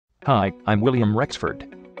Hi, I'm William Rexford.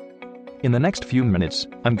 In the next few minutes,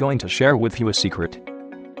 I'm going to share with you a secret.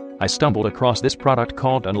 I stumbled across this product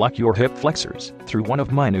called Unlock Your Hip Flexors through one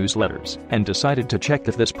of my newsletters and decided to check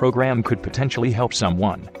if this program could potentially help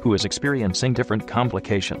someone who is experiencing different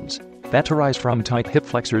complications that arise from tight hip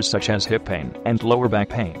flexors such as hip pain and lower back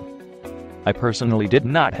pain. I personally did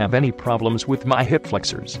not have any problems with my hip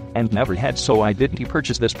flexors and never had, so I didn't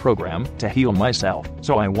purchase this program to heal myself.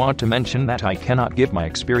 So I want to mention that I cannot give my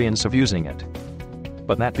experience of using it.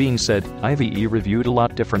 But that being said, I've reviewed a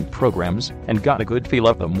lot different programs and got a good feel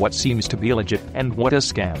of them, what seems to be legit and what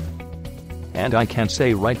is scam. And I can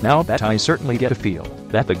say right now that I certainly get a feel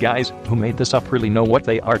that the guys who made this up really know what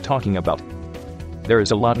they are talking about. There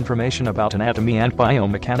is a lot of information about anatomy and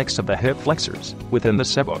biomechanics of the hip flexors within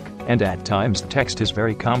this ebook, and at times the text is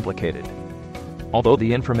very complicated. Although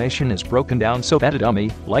the information is broken down so that a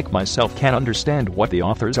dummy like myself can understand what the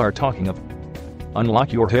authors are talking of.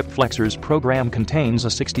 Unlock Your Hip Flexors program contains a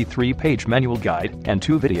 63-page manual guide and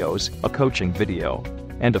 2 videos, a coaching video,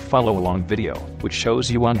 and a follow-along video, which shows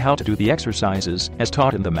you on how to do the exercises as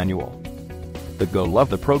taught in the manual. The goal of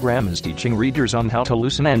the program is teaching readers on how to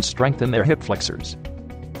loosen and strengthen their hip flexors.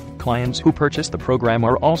 Clients who purchase the program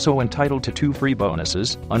are also entitled to 2 free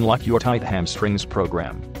bonuses: Unlock Your Tight Hamstrings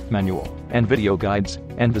program, manual, and video guides,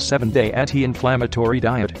 and the 7-day anti-inflammatory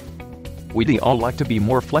diet. We'd all like to be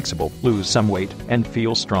more flexible, lose some weight, and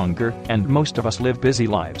feel stronger, and most of us live busy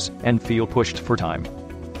lives and feel pushed for time.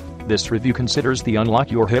 This review considers the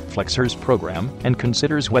Unlock Your Hip Flexors program and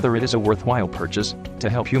considers whether it is a worthwhile purchase to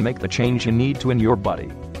help you make the change you need to in your body.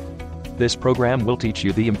 This program will teach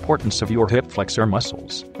you the importance of your hip flexor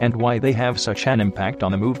muscles and why they have such an impact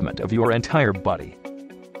on the movement of your entire body.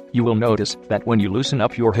 You will notice that when you loosen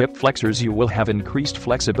up your hip flexors, you will have increased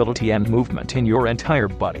flexibility and movement in your entire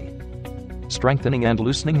body. Strengthening and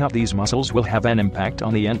loosening up these muscles will have an impact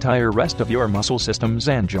on the entire rest of your muscle systems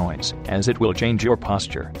and joints, as it will change your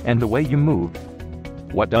posture and the way you move.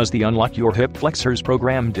 What does the Unlock Your Hip Flexors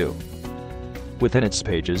program do? Within its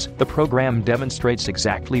pages, the program demonstrates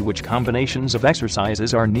exactly which combinations of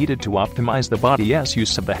exercises are needed to optimize the body's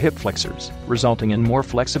use of the hip flexors, resulting in more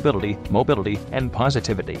flexibility, mobility, and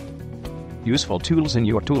positivity. Useful tools in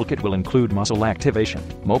your toolkit will include muscle activation,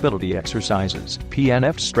 mobility exercises,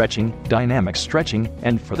 PNF stretching, dynamic stretching,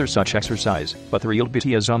 and further such exercise. But the real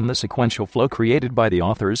beauty is on the sequential flow created by the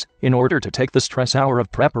authors in order to take the stress hour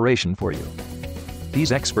of preparation for you.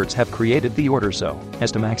 These experts have created the order so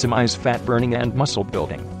as to maximize fat burning and muscle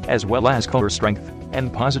building, as well as core strength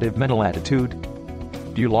and positive mental attitude.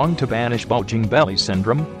 Do you long to banish bulging belly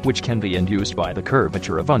syndrome, which can be induced by the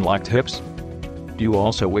curvature of unlocked hips? Do you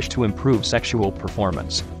also wish to improve sexual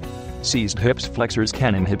performance? Seized hip flexors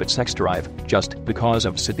can inhibit sex drive just because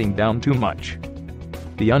of sitting down too much.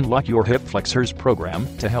 The Unlock Your Hip Flexors program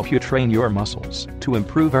to help you train your muscles to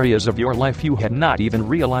improve areas of your life you had not even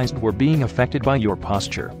realized were being affected by your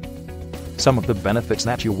posture. Some of the benefits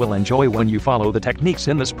that you will enjoy when you follow the techniques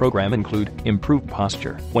in this program include improved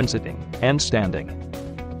posture when sitting and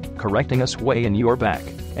standing, correcting a sway in your back,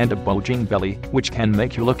 and a bulging belly, which can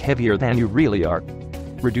make you look heavier than you really are.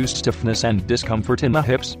 Reduced stiffness and discomfort in the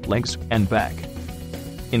hips, legs, and back.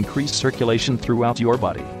 Increased circulation throughout your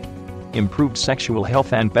body. Improved sexual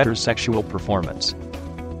health and better sexual performance.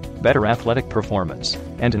 Better athletic performance,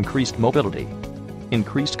 and increased mobility.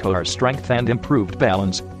 Increased core strength and improved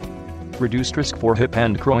balance. Reduced risk for hip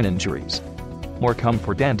and groin injuries. More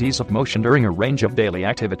comfort and ease of motion during a range of daily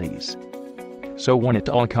activities. So when it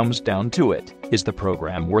all comes down to it, is the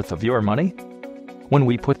program worth of your money? When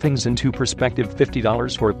we put things into perspective,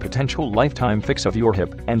 $50 for a potential lifetime fix of your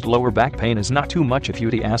hip and lower back pain is not too much if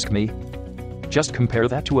you'd ask me. Just compare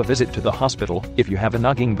that to a visit to the hospital if you have a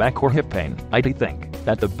nagging back or hip pain. I'd think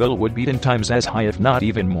that the bill would be 10 times as high, if not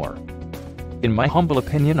even more. In my humble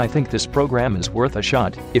opinion, I think this program is worth a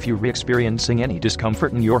shot if you're experiencing any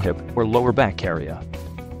discomfort in your hip or lower back area.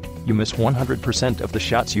 You miss 100% of the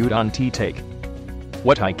shots you'd take.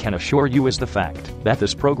 What I can assure you is the fact that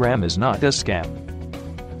this program is not a scam.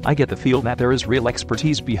 I get the feel that there is real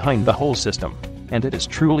expertise behind the whole system, and it is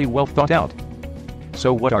truly well thought out.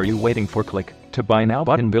 So what are you waiting for? Click to buy now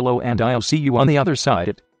button below and I'll see you on the other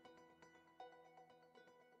side.